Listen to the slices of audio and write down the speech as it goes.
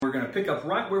we're going to pick up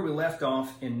right where we left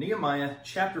off in Nehemiah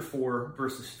chapter 4,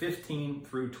 verses 15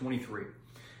 through 23.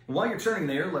 And while you're turning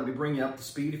there, let me bring you up to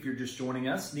speed if you're just joining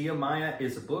us. Nehemiah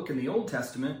is a book in the Old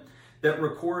Testament that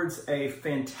records a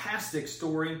fantastic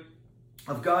story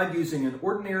of God using an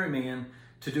ordinary man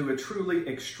to do a truly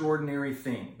extraordinary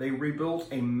thing. They rebuilt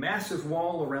a massive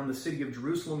wall around the city of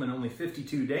Jerusalem in only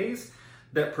 52 days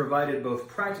that provided both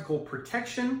practical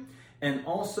protection and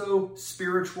also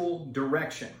spiritual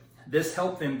direction. This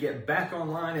helped them get back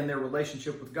online in their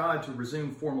relationship with God to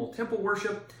resume formal temple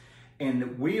worship.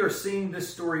 And we are seeing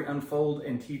this story unfold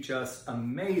and teach us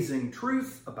amazing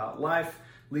truth about life,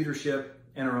 leadership,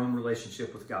 and our own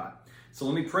relationship with God. So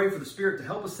let me pray for the Spirit to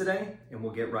help us today, and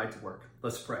we'll get right to work.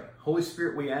 Let's pray. Holy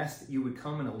Spirit, we ask that you would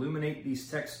come and illuminate these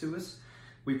texts to us.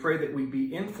 We pray that we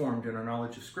be informed in our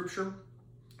knowledge of Scripture,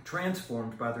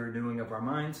 transformed by the renewing of our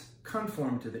minds,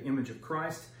 conformed to the image of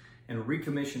Christ, and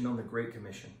recommissioned on the Great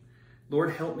Commission.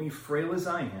 Lord, help me, frail as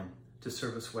I am, to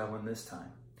serve us well in this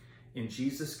time. In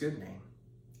Jesus' good name,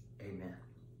 amen.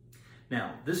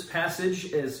 Now, this passage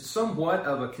is somewhat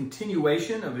of a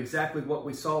continuation of exactly what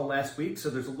we saw last week, so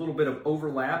there's a little bit of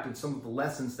overlap in some of the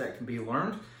lessons that can be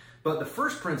learned. But the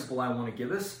first principle I want to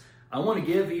give us, I want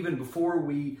to give even before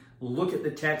we look at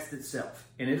the text itself.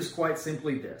 And it is quite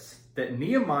simply this, that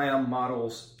Nehemiah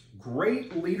models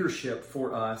great leadership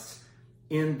for us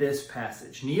in this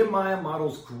passage. Nehemiah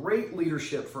models great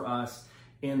leadership for us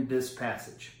in this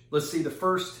passage. Let's see the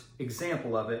first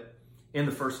example of it in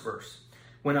the first verse.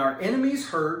 When our enemies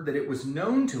heard that it was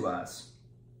known to us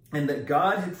and that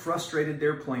God had frustrated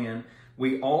their plan,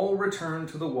 we all returned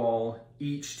to the wall,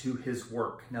 each to his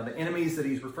work. Now, the enemies that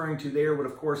he's referring to there would,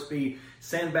 of course, be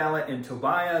Sanballat and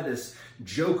Tobiah, this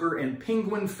Joker and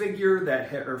Penguin figures that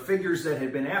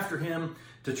had been after him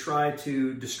to try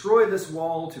to destroy this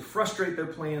wall, to frustrate their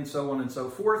plan, so on and so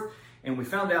forth. And we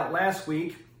found out last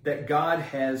week that God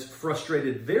has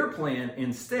frustrated their plan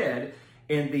instead,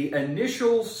 and the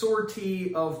initial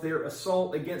sortie of their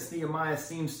assault against Nehemiah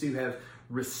seems to have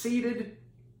receded.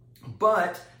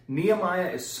 But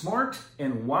Nehemiah is smart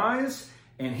and wise,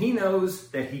 and he knows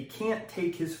that he can't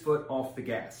take his foot off the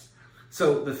gas.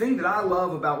 So the thing that I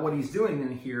love about what he's doing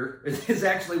in here is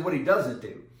actually what he doesn't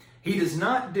do. He does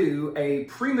not do a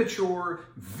premature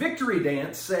victory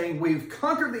dance saying, we've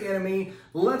conquered the enemy,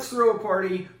 let's throw a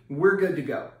party, we're good to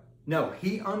go. No,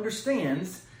 he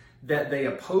understands that they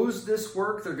oppose this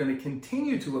work, they're going to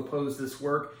continue to oppose this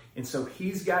work, and so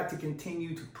he's got to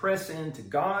continue to press into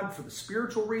God for the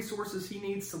spiritual resources he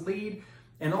needs to lead,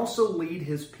 and also lead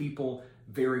his people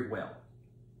very well.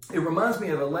 It reminds me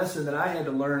of a lesson that I had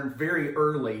to learn very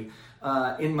early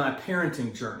in my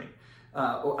parenting journey.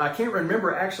 I can't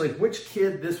remember actually which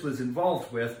kid this was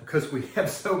involved with because we have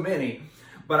so many,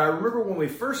 but I remember when we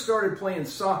first started playing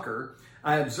soccer,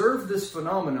 I observed this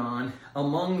phenomenon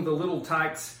among the little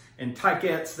tykes and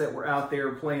tykettes that were out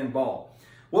there playing ball.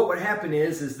 What would happen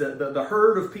is that the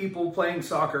herd of people playing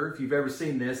soccer, if you've ever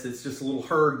seen this, it's just a little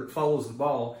herd that follows the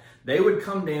ball. They would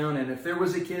come down, and if there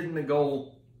was a kid in the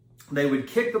goal, they would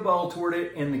kick the ball toward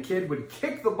it, and the kid would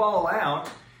kick the ball out,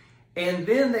 and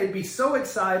then they'd be so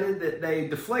excited that they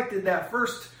deflected that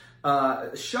first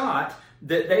shot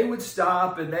that they would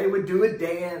stop, and they would do a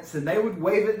dance, and they would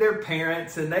wave at their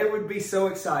parents, and they would be so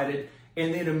excited,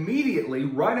 and then immediately,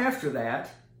 right after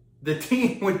that, the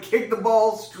team would kick the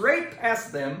ball straight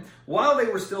past them while they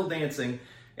were still dancing.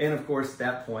 And of course, at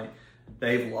that point,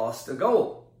 they've lost a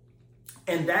goal.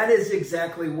 And that is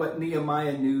exactly what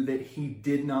Nehemiah knew that he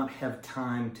did not have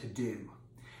time to do.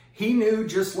 He knew,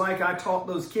 just like I taught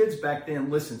those kids back then,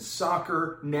 listen,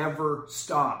 soccer never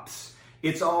stops.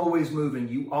 It's always moving.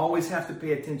 You always have to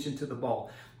pay attention to the ball,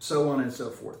 so on and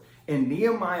so forth. And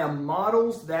Nehemiah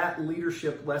models that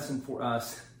leadership lesson for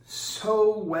us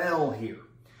so well here.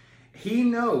 He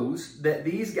knows that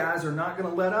these guys are not going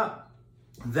to let up.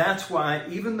 That's why,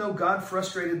 even though God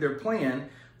frustrated their plan,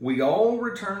 we all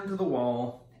return to the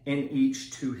wall and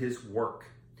each to his work.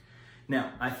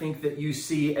 Now, I think that you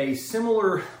see a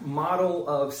similar model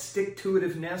of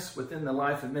stick-to-itiveness within the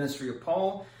life and ministry of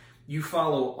Paul. You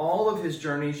follow all of his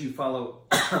journeys. You follow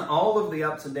all of the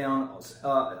ups and downs,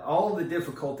 all of the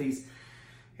difficulties.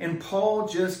 And Paul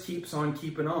just keeps on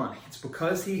keeping on. It's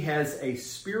because he has a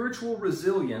spiritual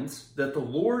resilience that the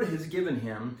Lord has given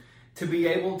him to be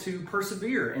able to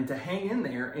persevere and to hang in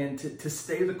there and to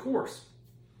stay the course.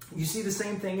 You see the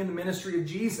same thing in the ministry of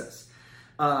Jesus.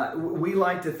 We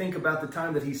like to think about the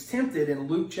time that he's tempted in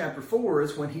Luke chapter 4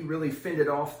 is when he really fended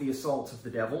off the assaults of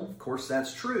the devil. Of course,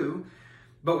 that's true.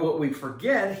 But what we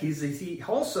forget is he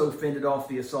also fended off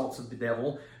the assaults of the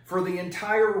devil for the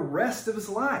entire rest of his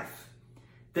life.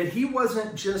 that he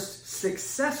wasn't just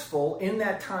successful in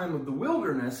that time of the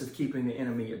wilderness of keeping the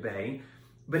enemy at bay,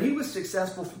 but he was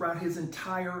successful throughout his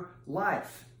entire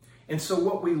life. And so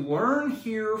what we learn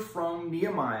here from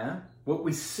Nehemiah, what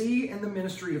we see in the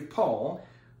ministry of Paul,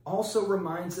 also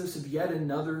reminds us of yet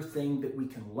another thing that we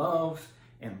can love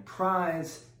and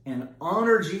prize and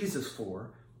honor Jesus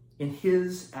for in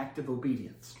his act of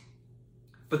obedience.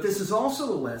 But this is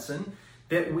also a lesson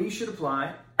that we should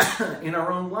apply in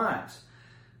our own lives.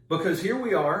 Because here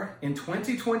we are in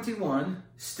 2021,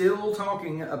 still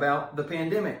talking about the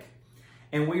pandemic.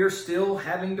 And we are still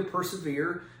having to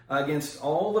persevere against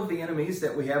all of the enemies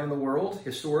that we have in the world.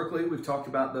 Historically, we've talked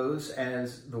about those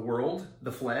as the world,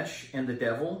 the flesh, and the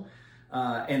devil.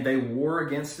 And they war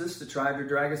against us to try to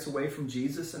drag us away from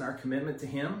Jesus and our commitment to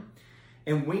him.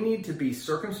 And we need to be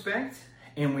circumspect,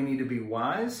 and we need to be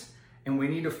wise, and we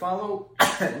need to follow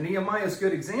Nehemiah's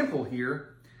good example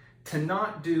here to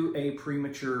not do a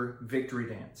premature victory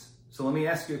dance. So let me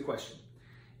ask you a question.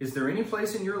 Is there any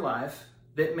place in your life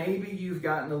that maybe you've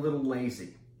gotten a little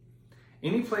lazy?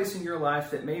 Any place in your life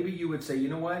that maybe you would say, you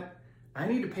know what? I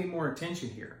need to pay more attention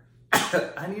here.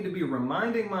 I need to be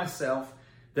reminding myself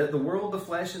that the world, the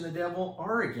flesh, and the devil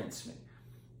are against me.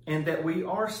 And that we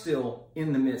are still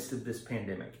in the midst of this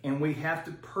pandemic. And we have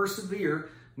to persevere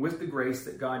with the grace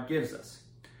that God gives us.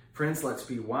 Friends, let's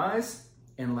be wise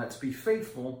and let's be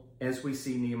faithful as we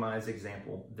see Nehemiah's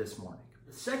example this morning.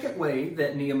 The second way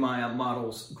that Nehemiah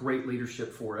models great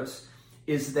leadership for us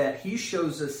is that he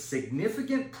shows us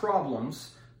significant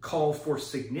problems call for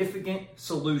significant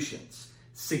solutions.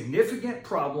 Significant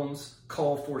problems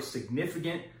call for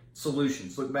significant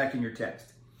solutions. Look back in your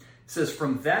text. It says,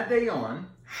 from that day on,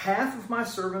 half of my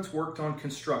servants worked on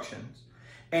constructions,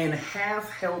 and half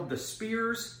held the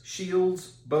spears, shields,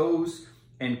 bows,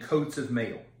 and coats of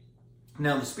mail.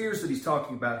 Now, the spears that he's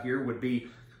talking about here would be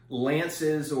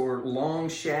lances or long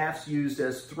shafts used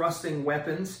as thrusting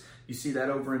weapons. You see that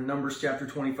over in Numbers chapter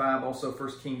 25, also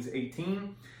 1 Kings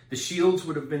 18. The shields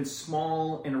would have been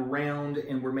small and round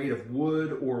and were made of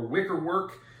wood or wicker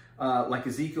work, like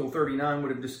Ezekiel 39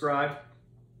 would have described.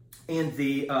 And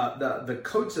the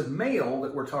coats of mail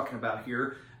that we're talking about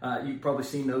here, you've probably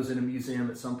seen those in a museum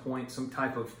at some point, some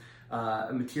type of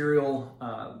material.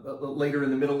 Later in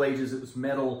the Middle Ages, it was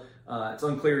metal. It's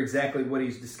unclear exactly what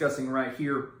he's discussing right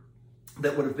here,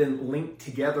 that would have been linked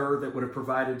together, that would have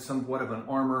provided somewhat of an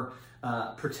armor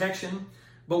protection.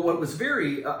 But what was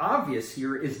very obvious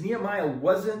here is Nehemiah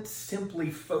wasn't simply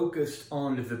focused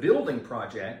on the building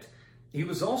project. He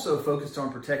was also focused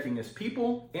on protecting his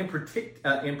people and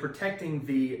protecting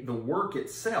the work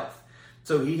itself.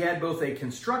 So he had both a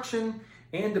construction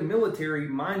and a military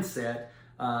mindset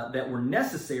that were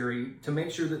necessary to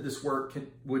make sure that this work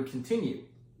would continue.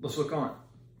 Let's look on.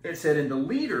 It said, and the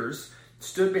leaders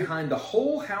stood behind the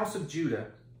whole house of Judah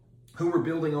who were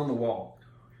building on the wall.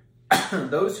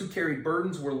 Those who carried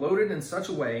burdens were loaded in such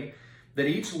a way that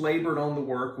each labored on the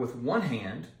work with one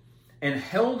hand and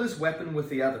held his weapon with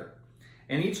the other.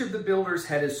 And each of the builders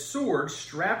had his sword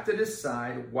strapped at his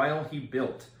side while he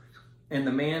built. And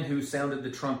the man who sounded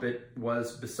the trumpet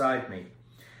was beside me.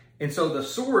 And so the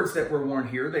swords that were worn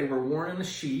here, they were worn in a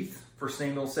sheath. 1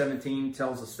 Samuel 17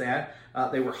 tells us that.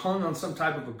 They were hung on some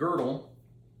type of a girdle.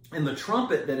 And the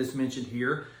trumpet that is mentioned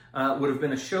here would have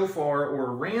been a shofar or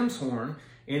a ram's horn,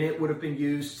 and it would have been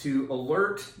used to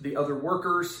alert the other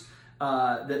workers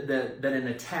that an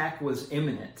attack was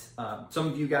imminent. Some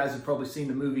of you guys have probably seen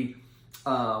the movie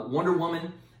Wonder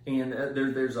Woman, and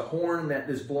there's a horn that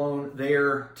is blown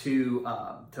there to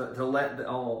let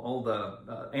all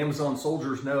the Amazon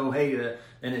soldiers know, hey,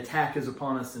 an attack is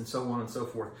upon us, and so on and so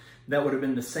forth. That would have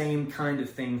been the same kind of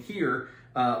thing here,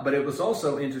 but it was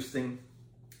also interesting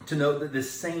to note that this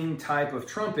same type of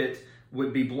trumpet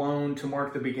would be blown to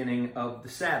mark the beginning of the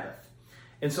Sabbath.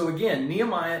 And so again,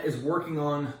 Nehemiah is working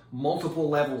on multiple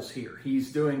levels here.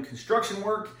 He's doing construction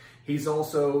work. He's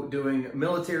also doing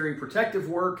military protective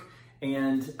work.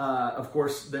 And of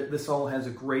course, this all has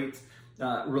a great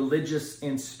religious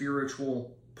and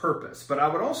spiritual purpose. But I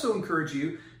would also encourage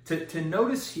you to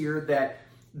notice here that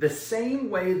the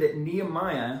same way that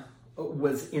Nehemiah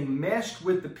was enmeshed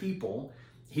with the people,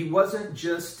 he wasn't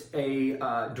just a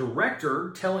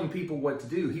director telling people what to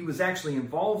do. He was actually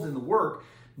involved in the work.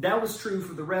 That was true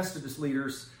for the rest of his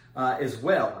leaders as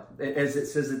well, as it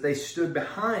says that they stood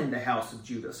behind the house of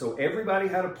Judah. So everybody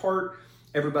had a part.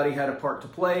 Everybody had a part to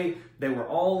play. They were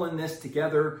all in this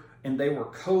together, and they were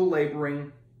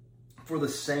co-laboring for the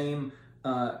same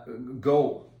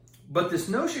goal. But this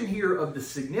notion here of the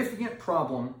significant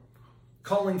problem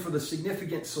calling for the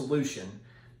significant solution,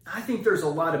 I think there's a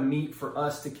lot of meat for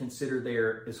us to consider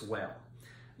there as well.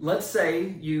 Let's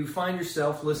say you find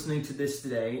yourself listening to this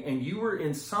today and you were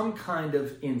in some kind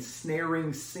of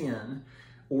ensnaring sin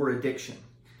or addiction.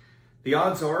 The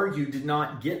odds are you did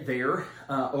not get there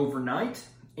overnight,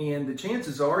 and the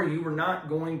chances are you were not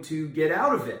going to get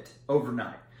out of it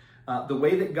overnight. The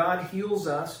way that God heals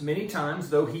us many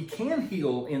times, though He can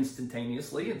heal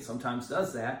instantaneously and sometimes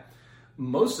does that,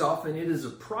 most often it is a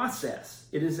process.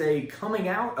 It is a coming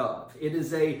out of. It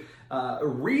is a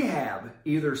rehab,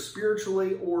 either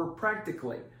spiritually or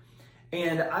practically.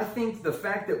 And I think the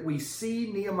fact that we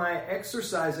see Nehemiah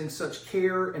exercising such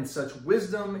care and such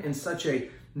wisdom and such a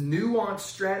nuanced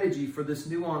strategy for this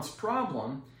nuanced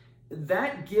problem,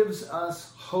 that gives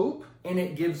us hope and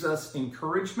it gives us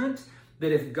encouragement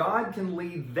that if God can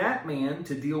lead that man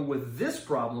to deal with this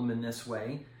problem in this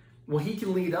way, well, He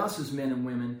can lead us as men and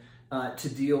women to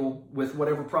deal with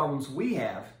whatever problems we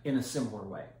have in a similar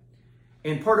way.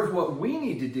 And part of what we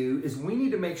need to do is we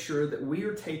need to make sure that we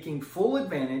are taking full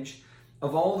advantage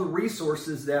of all the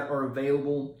resources that are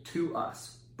available to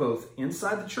us, both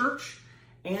inside the church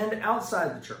and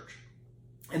outside the church.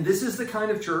 And this is the kind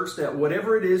of church that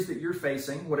whatever it is that you're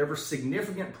facing, whatever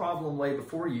significant problem lay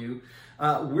before you,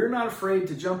 we're not afraid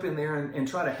to jump in there and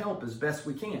try to help as best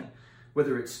we can.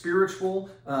 Whether it's spiritual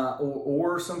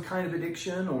or some kind of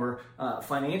addiction or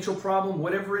financial problem,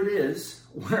 whatever it is,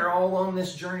 we're all on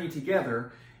this journey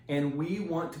together, and we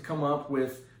want to come up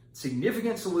with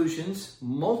significant solutions,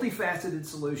 multifaceted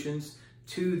solutions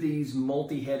to these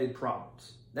multi-headed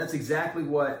problems. That's exactly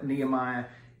what Nehemiah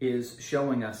is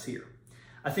showing us here.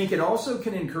 I think it also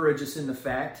can encourage us in the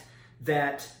fact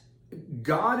that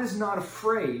God is not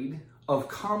afraid of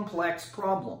complex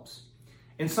problems.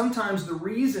 And sometimes the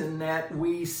reason that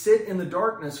we sit in the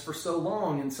darkness for so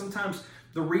long, and sometimes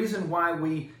the reason why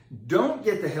we don't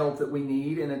get the help that we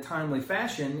need in a timely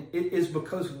fashion, it is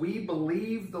because we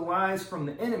believe the lies from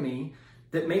the enemy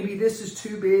that maybe this is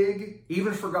too big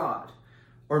even for God.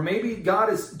 Or maybe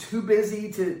God is too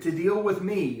busy to deal with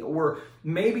me. Or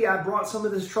maybe I brought some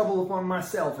of this trouble upon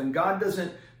myself and God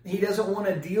doesn't want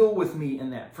to deal with me in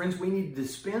that. Friends, we need to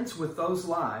dispense with those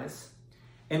lies.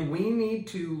 And we need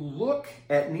to look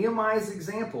at Nehemiah's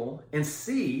example and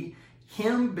see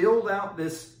him build out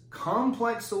this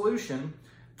complex solution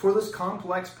for this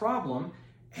complex problem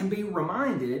and be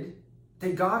reminded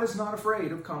that God is not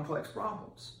afraid of complex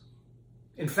problems.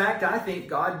 In fact, I think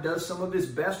God does some of His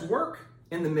best work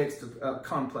in the midst of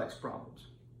complex problems.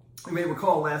 You may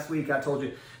recall last week I told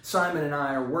you Simon and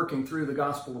I are working through the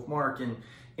Gospel of Mark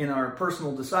in our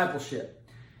personal discipleship.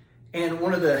 And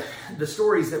one of the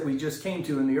stories that we just came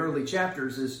to in the early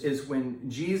chapters is when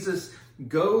Jesus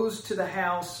goes to the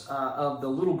house of the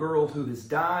little girl who has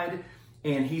died,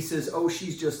 and He says, "Oh,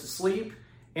 she's just asleep."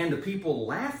 And the people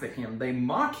laugh at Him. They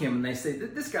mock Him, and they say,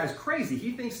 "This guy's crazy.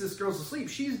 He thinks this girl's asleep.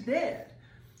 She's dead."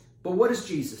 But what does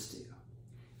Jesus do?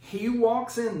 He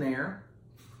walks in there,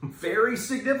 very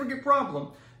significant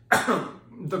problem.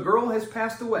 The girl has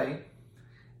passed away,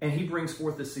 and He brings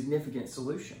forth a significant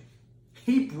solution.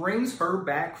 He brings her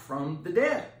back from the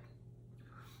dead.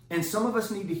 And some of us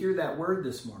need to hear that word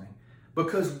this morning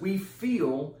because we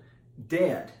feel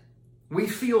dead. We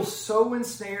feel so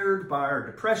ensnared by our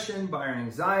depression, by our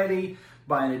anxiety,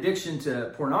 by an addiction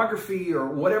to pornography or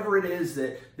whatever it is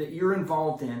that you're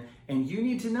involved in. And you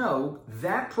need to know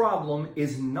that problem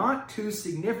is not too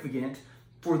significant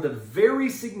for the very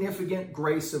significant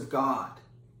grace of God.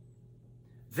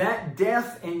 That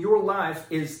death in your life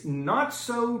is not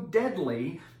so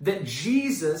deadly that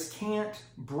Jesus can't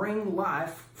bring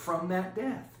life from that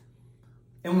death.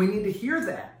 And we need to hear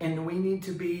that. And we need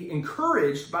to be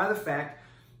encouraged by the fact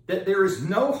that there is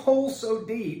no hole so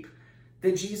deep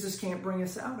that Jesus can't bring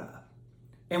us out of.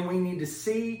 And we need to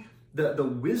see the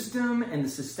wisdom and the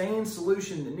sustained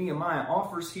solution that Nehemiah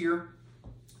offers here.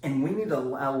 And we need to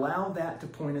allow that to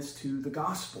point us to the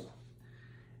gospel.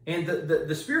 And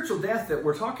the spiritual death that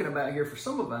we're talking about here for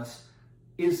some of us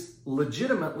is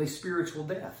legitimately spiritual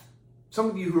death.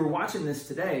 Some of you who are watching this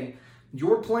today,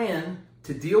 your plan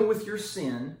to deal with your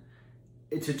sin,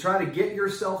 to try to get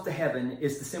yourself to heaven,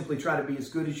 is to simply try to be as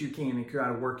good as you can and try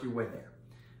to work your way there.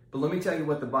 But let me tell you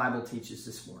what the Bible teaches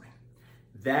this morning.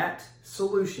 That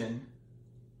solution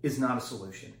is not a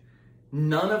solution.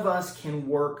 None of us can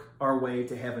work our way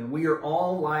to heaven. We are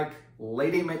all like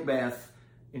Lady Macbeth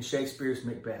in Shakespeare's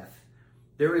Macbeth.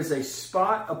 There is a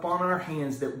spot upon our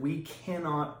hands that we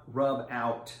cannot rub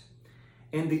out.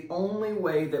 And the only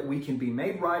way that we can be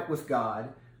made right with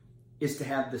God is to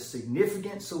have the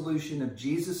significant solution of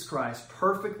Jesus Christ,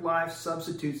 perfect life,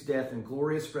 substitutes death, and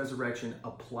glorious resurrection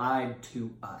applied to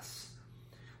us.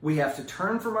 We have to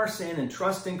turn from our sin and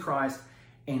trust in Christ,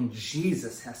 and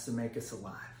Jesus has to make us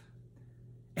alive.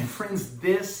 And friends,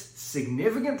 this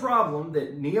significant problem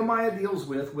that Nehemiah deals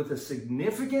with a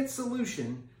significant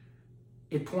solution,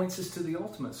 it points us to the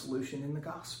ultimate solution in the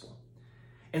gospel.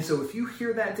 And so if you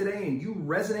hear that today and you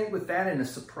resonate with that in a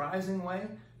surprising way,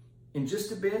 in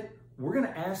just a bit, we're going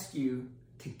to ask you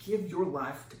to give your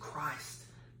life to Christ,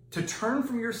 to turn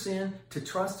from your sin, to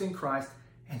trust in Christ,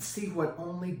 and see what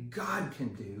only God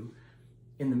can do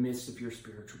in the midst of your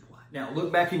spiritual plight. Now,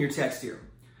 look back in your text here.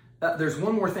 There's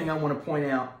one more thing I want to point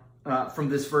out from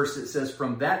this verse. It says,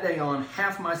 "From that day on,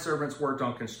 half my servants worked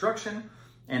on construction,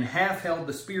 and half held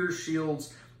the spears,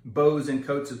 shields, bows, and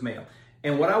coats of mail."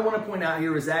 And what I want to point out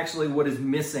here is actually what is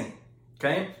missing,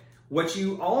 okay? What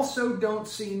you also don't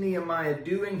see Nehemiah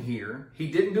doing here,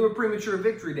 he didn't do a premature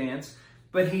victory dance,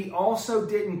 but he also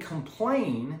didn't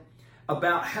complain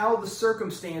about how the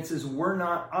circumstances were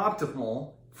not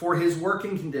optimal for his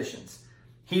working conditions.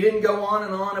 He didn't go on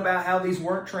and on about how these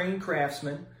weren't trained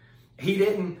craftsmen. He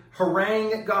didn't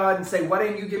harangue at God and say, "Why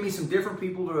didn't you give me some different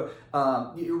people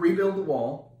to rebuild the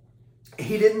wall?"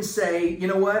 He didn't say, "You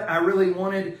know what, I really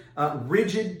wanted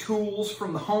rigid tools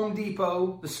from the Home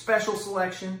Depot, the special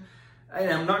selection,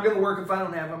 and I'm not going to work if I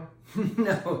don't have them."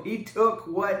 No, he took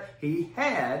what he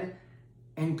had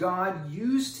and God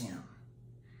used him.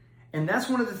 And that's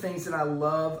one of the things that I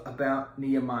love about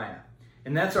Nehemiah.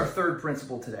 And that's our third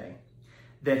principle today.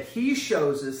 That he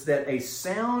shows us that a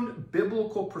sound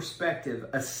biblical perspective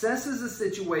assesses a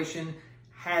situation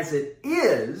as it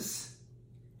is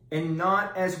and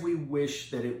not as we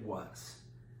wish that it was.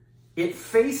 It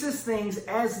faces things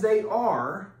as they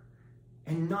are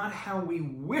and not how we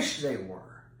wish they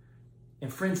were.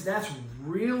 And friends, that's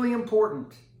really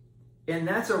important. And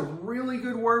that's a really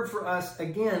good word for us,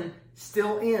 again,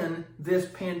 still in this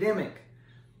pandemic.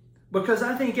 Because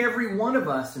I think every one of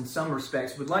us, in some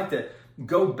respects, would like to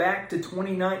go back to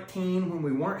 2019 when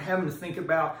we weren't having to think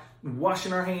about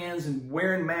washing our hands and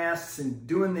wearing masks and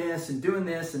doing this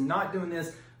and not doing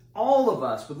this. All of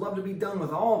us would love to be done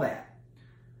with all that.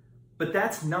 But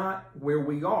that's not where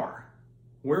we are.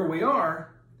 Where we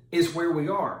are is where we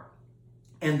are.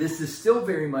 And this is still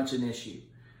very much an issue.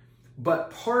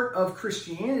 But part of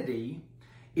Christianity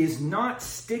is not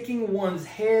sticking one's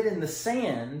head in the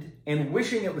sand and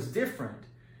wishing it was different.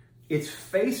 It's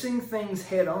facing things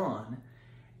head on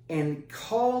and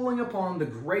calling upon the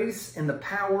grace and the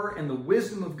power and the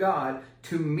wisdom of God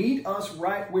to meet us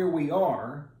right where we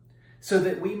are, so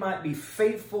that we might be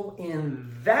faithful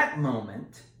in that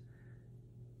moment,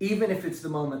 even if it's the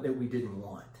moment that we didn't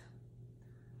want.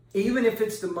 Even if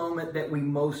it's the moment that we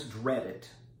most dreaded.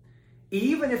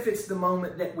 Even if it's the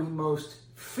moment that we most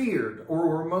feared or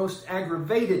were most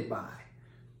aggravated by.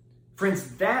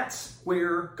 Friends, that's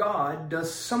where God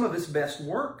does some of his best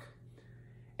work.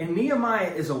 And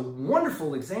Nehemiah is a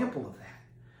wonderful example of that.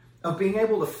 Of being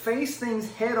able to face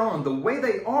things head on the way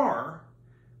they are,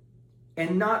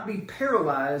 and not be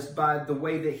paralyzed by the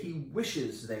way that he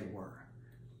wishes they were.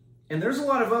 And there's a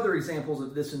lot of other examples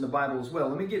of this in the Bible as well.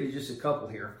 Let me give you just a couple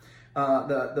here.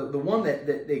 The one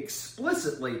that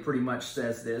explicitly pretty much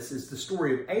says this is the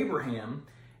story of Abraham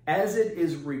as it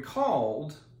is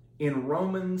recalled in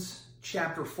Romans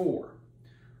chapter 4.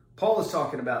 Paul is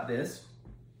talking about this.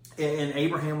 And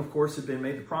Abraham, of course, had been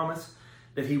made the promise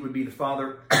that he would be the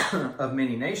father of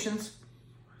many nations.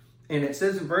 And it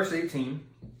says in verse 18,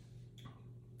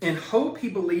 "In hope he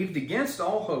believed against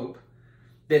all hope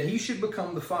that he should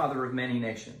become the father of many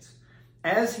nations.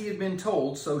 As he had been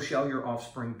told, so shall your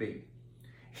offspring be.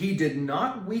 He did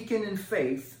not weaken in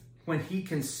faith when he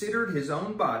considered his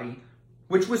own body,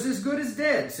 which was as good as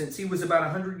dead since he was about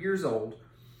 100 years old,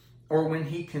 or when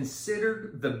he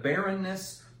considered the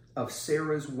barrenness of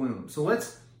Sarah's womb." So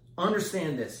let's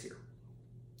understand this here.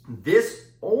 This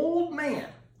old man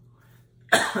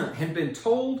had been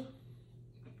told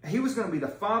he was going to be the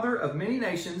father of many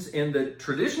nations in the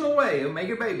traditional way of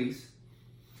making babies.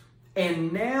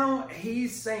 And now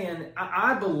he's saying,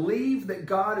 I believe that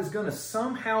God is going to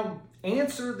somehow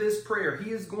answer this prayer. He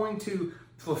is going to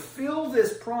fulfill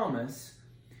this promise,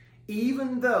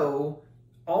 even though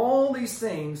all these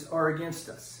things are against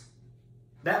us.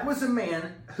 That was a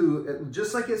man who,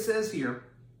 just like it says here,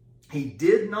 he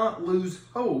did not lose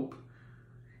hope,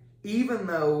 even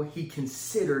though he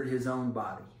considered his own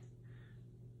body.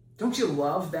 Don't you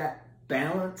love that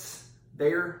balance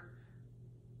there?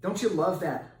 Don't you love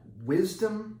that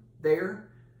wisdom there?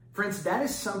 Friends, that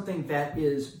is something that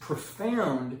is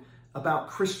profound about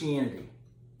Christianity.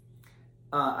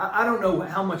 I don't know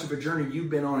how much of a journey you've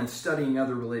been on in studying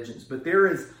other religions, but there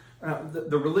is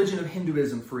the religion of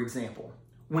Hinduism, for example.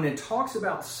 When it talks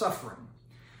about suffering,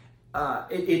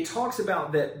 it talks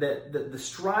about the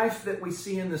strife that we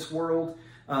see in this world,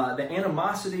 the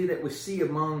animosity that we see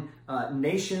among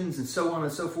nations and so on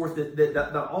and so forth,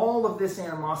 that all of this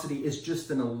animosity is just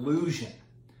an illusion.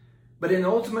 But in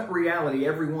ultimate reality,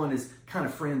 everyone is kind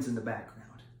of friends in the background.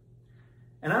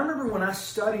 And I remember when I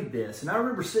studied this, and I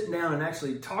remember sitting down and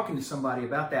actually talking to somebody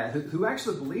about that who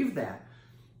actually believed that.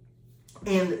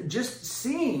 And just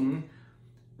seeing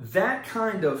that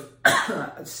kind of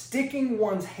sticking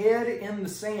one's head in the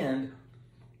sand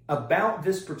about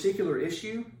this particular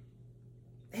issue,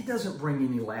 it doesn't bring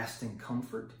any lasting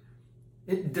comfort.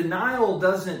 Denial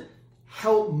doesn't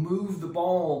help move the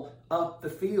ball up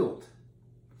the field.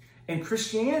 And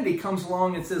Christianity comes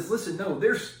along and says, listen, no,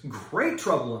 there's great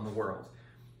trouble in the world.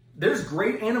 There's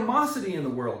great animosity in the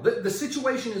world. The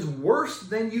situation is worse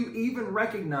than you even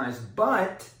recognize,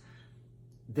 but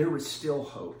there is still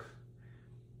hope.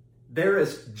 There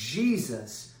is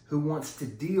Jesus who wants to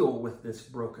deal with this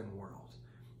broken world.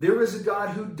 There is a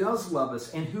God who does love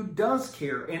us and who does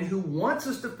care and who wants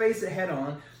us to face it head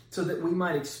on so that we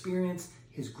might experience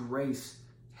his grace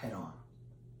head on.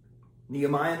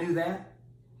 Nehemiah knew that.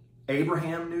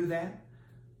 Abraham knew that.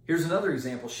 Here's another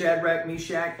example. Shadrach,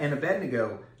 Meshach, and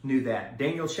Abednego knew that.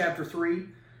 Daniel chapter 3,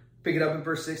 pick it up in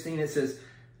verse 16. It says,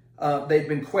 they'd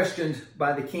been questioned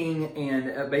by the king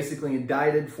and basically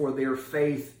indicted for their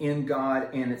faith in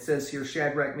God. And it says here,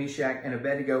 Shadrach, Meshach, and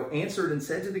Abednego answered and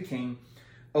said to the king,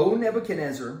 O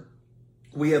Nebuchadnezzar,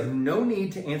 we have no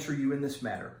need to answer you in this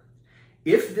matter.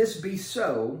 If this be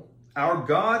so, our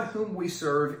God whom we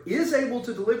serve is able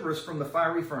to deliver us from the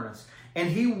fiery furnace, and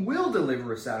he will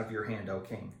deliver us out of your hand, O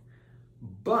king.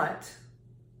 But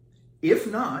if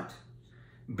not,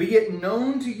 be it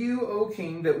known to you, O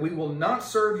king, that we will not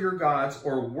serve your gods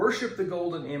or worship the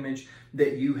golden image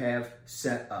that you have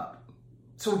set up.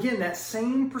 So again, that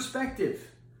same perspective.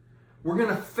 We're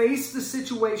going to face the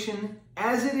situation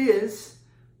as it is.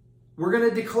 We're going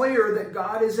to declare that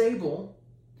God is able.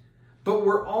 But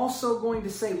we're also going to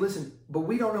say, listen, but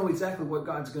we don't know exactly what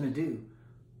God's going to do.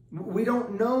 We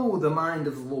don't know the mind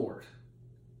of the Lord.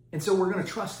 And so we're going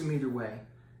to trust him either way.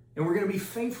 And we're going to be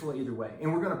faithful either way.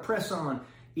 And we're going to press on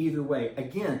either way.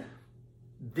 Again,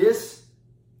 this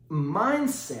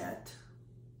mindset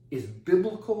is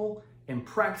biblical and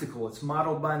practical. It's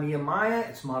modeled by Nehemiah.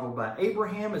 It's modeled by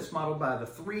Abraham. It's modeled by the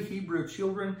 3 Hebrew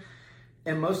children.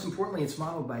 And most importantly, it's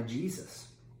modeled by Jesus.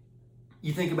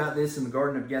 You think about this in the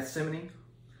Garden of Gethsemane.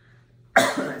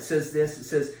 It says this. It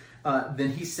says,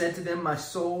 then he said to them, my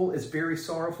soul is very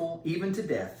sorrowful, even to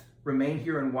death. Remain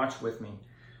here and watch with me.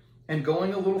 And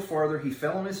going a little farther, he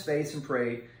fell on his face and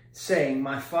prayed, saying,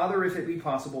 my Father, if it be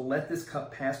possible, let this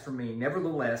cup pass from me.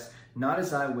 Nevertheless, not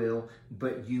as I will,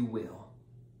 but you will.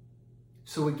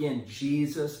 So again,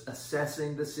 Jesus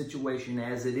assessing the situation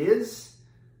as it is,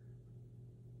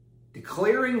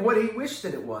 declaring what he wished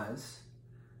that it was,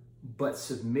 but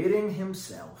submitting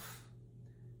himself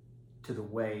to the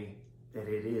way that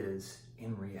it is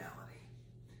in reality.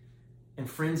 And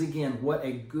friends, again, what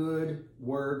a good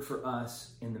word for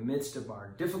us in the midst of our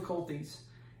difficulties,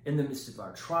 in the midst of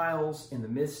our trials, in the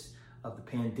midst of the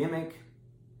pandemic,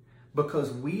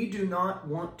 because we do not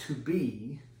want to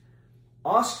be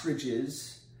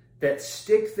ostriches that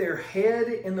stick their head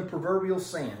in the proverbial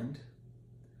sand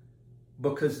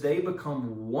because they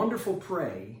become wonderful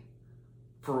prey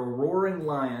for a roaring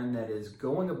lion that is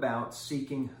going about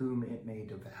seeking whom it may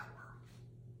devour.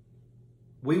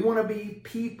 We want to be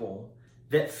people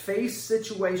that face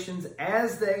situations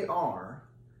as they are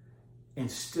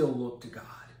and still look to God,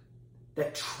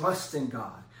 that trust in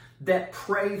God, that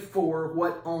pray for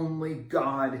what only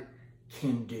God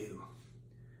can do.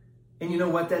 And you know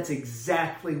what? That's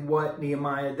exactly what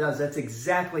Nehemiah does. That's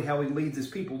exactly how he leads his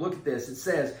people. Look at this. It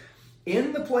says,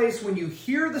 in the place when you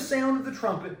hear the sound of the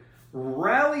trumpet,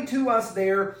 rally to us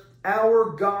there. Our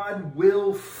God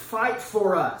will fight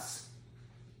for us.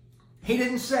 He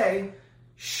didn't say,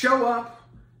 show up.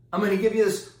 I'm going to give you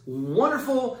this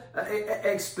wonderful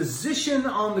exposition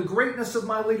on the greatness of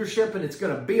my leadership and it's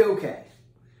going to be okay.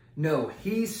 No,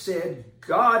 he said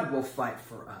God will fight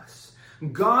for us.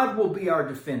 God will be our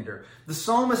defender. The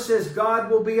psalmist says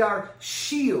God will be our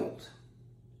shield.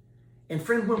 And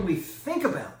friend, when we think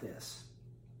about this,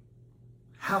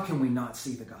 how can we not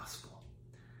see the gospel?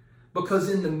 Because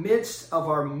in the midst of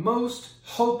our most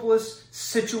hopeless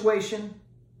situation,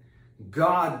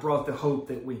 God brought the hope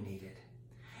that we needed.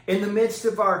 In the midst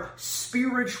of our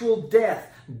spiritual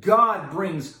death, God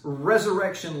brings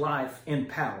resurrection life and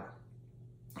power.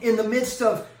 In the midst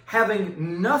of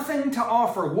having nothing to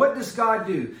offer, what does God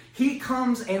do? He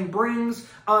comes and brings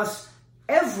us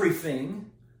everything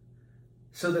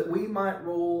so that we might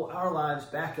roll our lives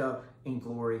back up in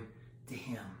glory to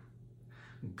Him.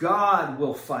 God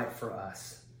will fight for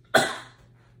us.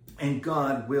 And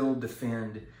God will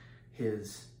defend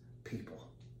his people.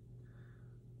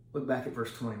 Look back at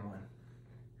verse 21. It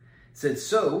said,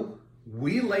 so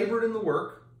we labored in the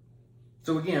work.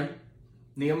 So again,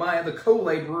 Nehemiah, the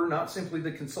co-laborer, not simply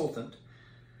the consultant.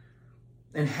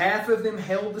 And half of them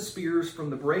held the spears from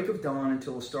the break of dawn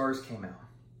until the stars came out.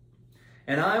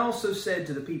 And I also said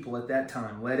to the people at that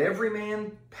time, let every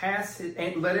man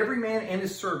and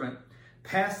his servant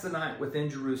pass the night within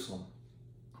Jerusalem,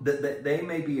 that they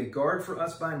may be a guard for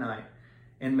us by night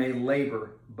and may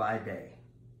labor by day.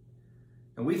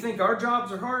 And we think our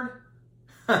jobs are hard?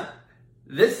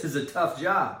 This is a tough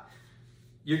job.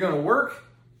 You're going to work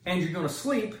and you're going to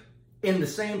sleep in the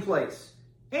same place.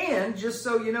 And just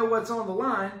so you know what's on the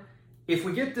line, if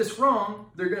we get this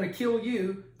wrong, they're going to kill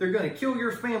you, they're going to kill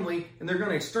your family, and they're going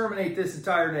to exterminate this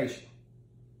entire nation.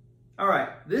 All right,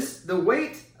 the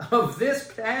weight of this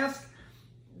task,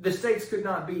 the stakes could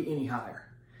not be any higher.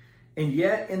 And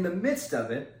yet, in the midst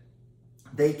of it,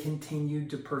 they continued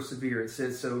to persevere. It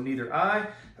says, so neither I,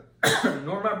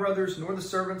 nor my brothers, nor the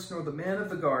servants, nor the men of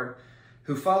the guard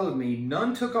who followed me,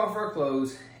 none took off our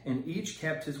clothes, and each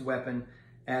kept his weapon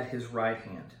at his right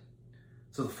hand.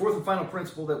 So the fourth and final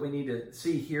principle that we need to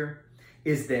see here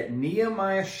is that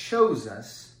Nehemiah shows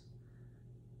us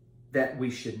that we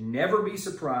should never be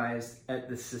surprised at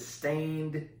the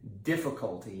sustained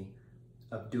difficulty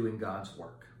of doing God's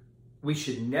work. We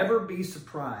should never be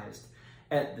surprised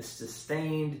at the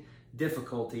sustained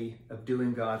difficulty of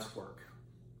doing God's work.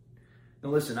 Now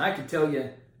listen, I could tell you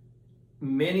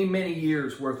many, many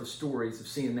years worth of stories of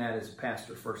seeing that as a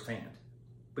pastor firsthand.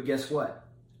 But guess what?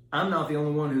 I'm not the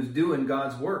only one who's doing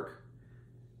God's work.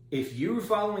 If you are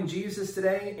following Jesus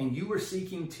today and you are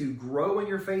seeking to grow in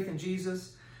your faith in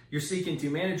Jesus, you're seeking to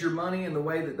manage your money in the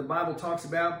way that the Bible talks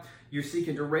about, you're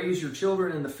seeking to raise your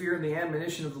children in the fear and the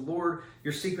admonition of the Lord,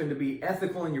 you're seeking to be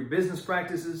ethical in your business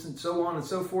practices and so on and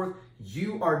so forth,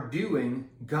 you are doing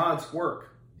God's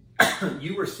work.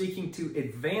 You are seeking to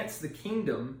advance the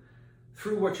kingdom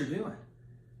through what you're doing.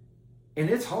 And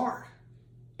it's hard.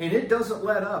 And it doesn't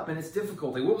let up, and it's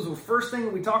difficulty. What was the first thing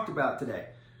that we talked about today?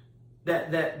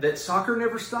 That soccer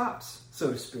never stops,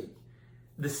 so to speak.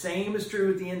 The same is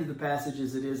true at the end of the passage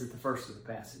as it is at the first of the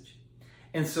passage.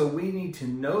 And so we need to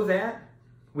know that.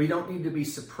 We don't need to be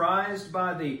surprised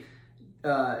by the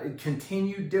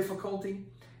continued difficulty.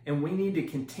 And we need to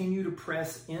continue to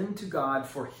press into God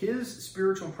for his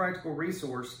spiritual and practical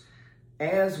resource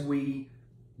as we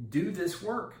do this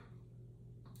work.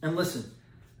 And listen,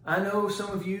 I know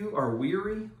some of you are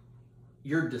weary,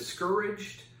 you're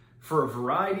discouraged for a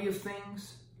variety of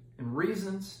things and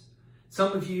reasons.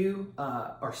 Some of you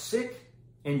are sick,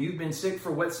 and you've been sick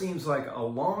for what seems like a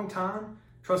long time.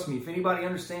 Trust me, if anybody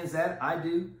understands that, I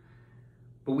do.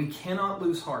 But we cannot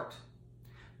lose heart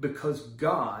because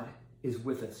God is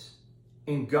with us.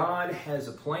 And God has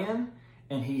a plan,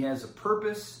 and he has a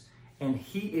purpose, and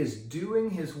he is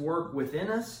doing his work within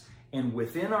us and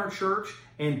within our church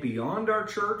and beyond our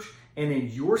church and in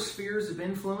your spheres of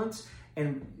influence.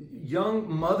 And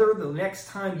young mother, the next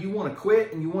time you want to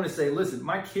quit and you want to say, listen,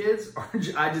 my kids,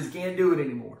 I just can't do it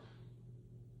anymore.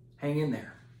 Hang in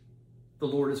there. The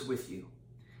Lord is with you.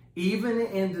 Even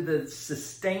into the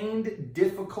sustained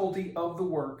difficulty of the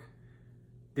work,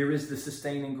 there is the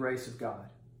sustaining grace of God.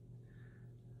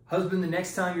 Husband, the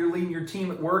next time you're leading your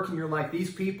team at work and you're like,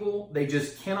 these people, they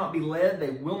just cannot be led.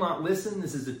 They will not listen.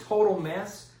 This is a total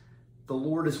mess. The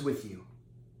Lord is with you.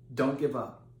 Don't give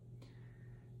up.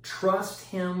 Trust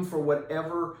him for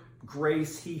whatever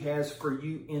grace he has for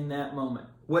you in that moment.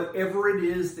 Whatever it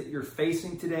is that you're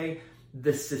facing today,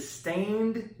 the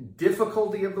sustained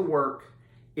difficulty of the work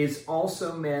is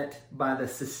also met by the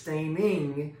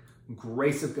sustaining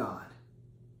grace of God.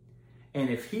 And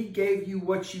if he gave you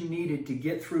what you needed to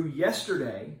get through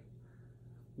yesterday,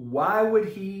 why would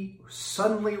he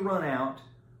suddenly run out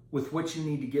with what you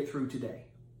need to get through today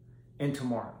and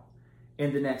tomorrow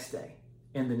and the next day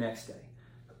and the next day?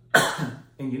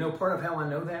 And you know, part of how I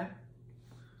know that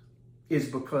is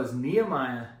because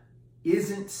Nehemiah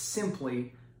isn't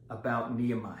simply about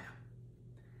Nehemiah.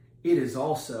 It is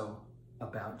also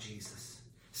about Jesus.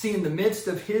 See, in the midst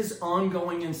of his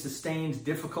ongoing and sustained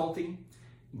difficulty,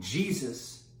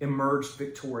 Jesus emerged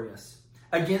victorious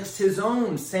against his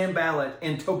own Sanballat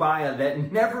and Tobiah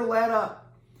that never let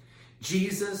up.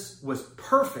 Jesus was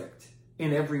perfect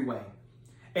in every way,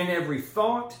 in every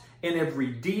thought, in every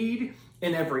deed,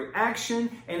 in every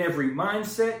action, in every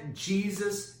mindset.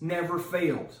 Jesus never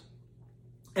failed.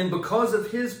 And because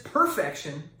of his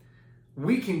perfection,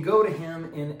 we can go to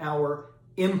him in our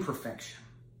imperfection.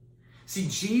 See,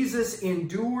 Jesus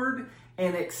endured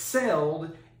and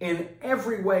excelled in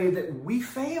every way that we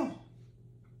fail.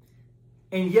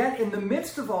 And yet, in the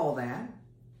midst of all that,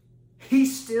 he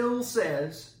still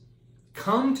says,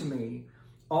 "Come to me,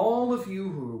 all of you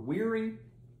who are weary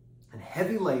and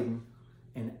heavy laden,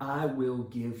 and I will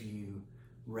give you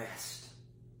rest."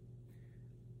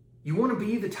 You want to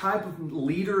be the type of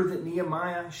leader that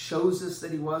Nehemiah shows us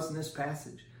that he was in this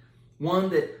passage? One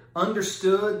that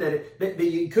understood that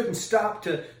you couldn't stop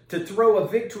to throw a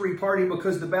victory party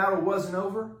because the battle wasn't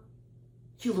over?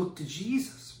 You look to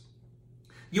Jesus.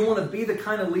 You want to be the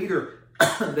kind of leader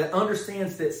that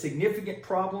understands that significant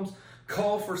problems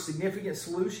call for significant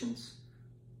solutions?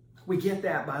 We get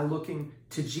that by looking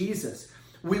to Jesus.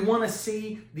 We want to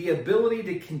see the ability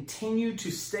to continue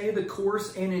to stay the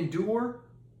course and endure.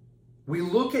 We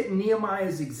look at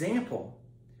Nehemiah's example,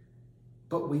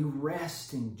 but we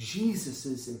rest in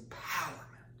Jesus' empowerment.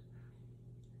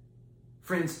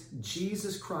 Friends,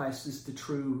 Jesus Christ is the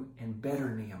true and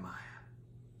better Nehemiah.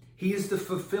 He is the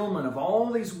fulfillment of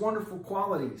all these wonderful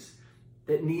qualities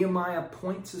that Nehemiah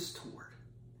points us toward.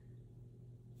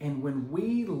 And when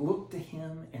we look to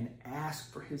him and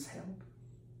ask for his help,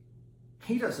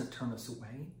 he doesn't turn us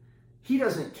away. He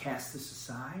doesn't cast us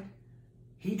aside.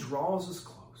 He draws us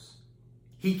close.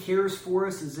 He cares for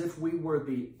us as if we were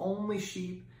the only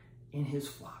sheep in his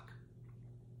flock.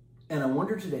 And I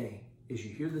wonder today, as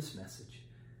you hear this message,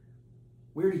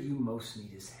 where do you most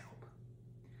need his help?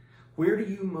 Where do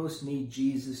you most need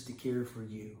Jesus to care for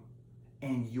you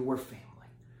and your family?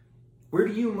 Where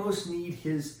do you most need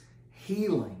his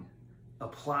healing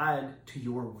applied to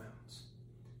your wounds?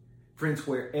 Friends,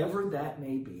 wherever that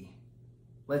may be,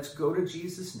 let's go to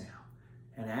Jesus now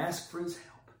and ask for his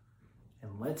help.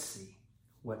 And let's see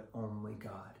what only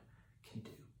God can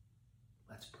do.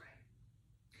 Let's pray.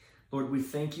 Lord, we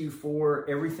thank you for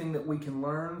everything that we can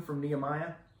learn from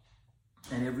Nehemiah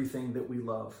and everything that we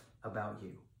love about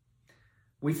you.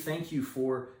 We thank you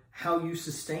for how you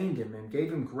sustained him and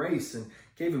gave him grace and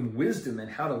gave him wisdom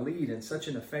and how to lead in such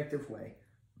an effective way.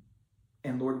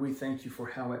 And Lord, we thank you for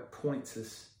how it points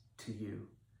us to you,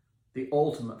 the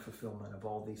ultimate fulfillment of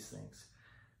all these things.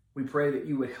 We pray that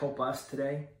you would help us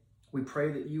today. We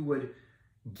pray that you would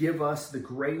give us the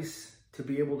grace to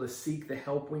be able to seek the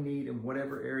help we need in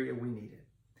whatever area we need it.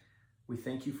 We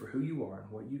thank you for who you are and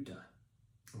what you've done.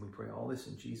 And we pray all this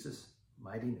in Jesus'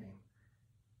 mighty name.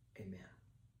 Amen.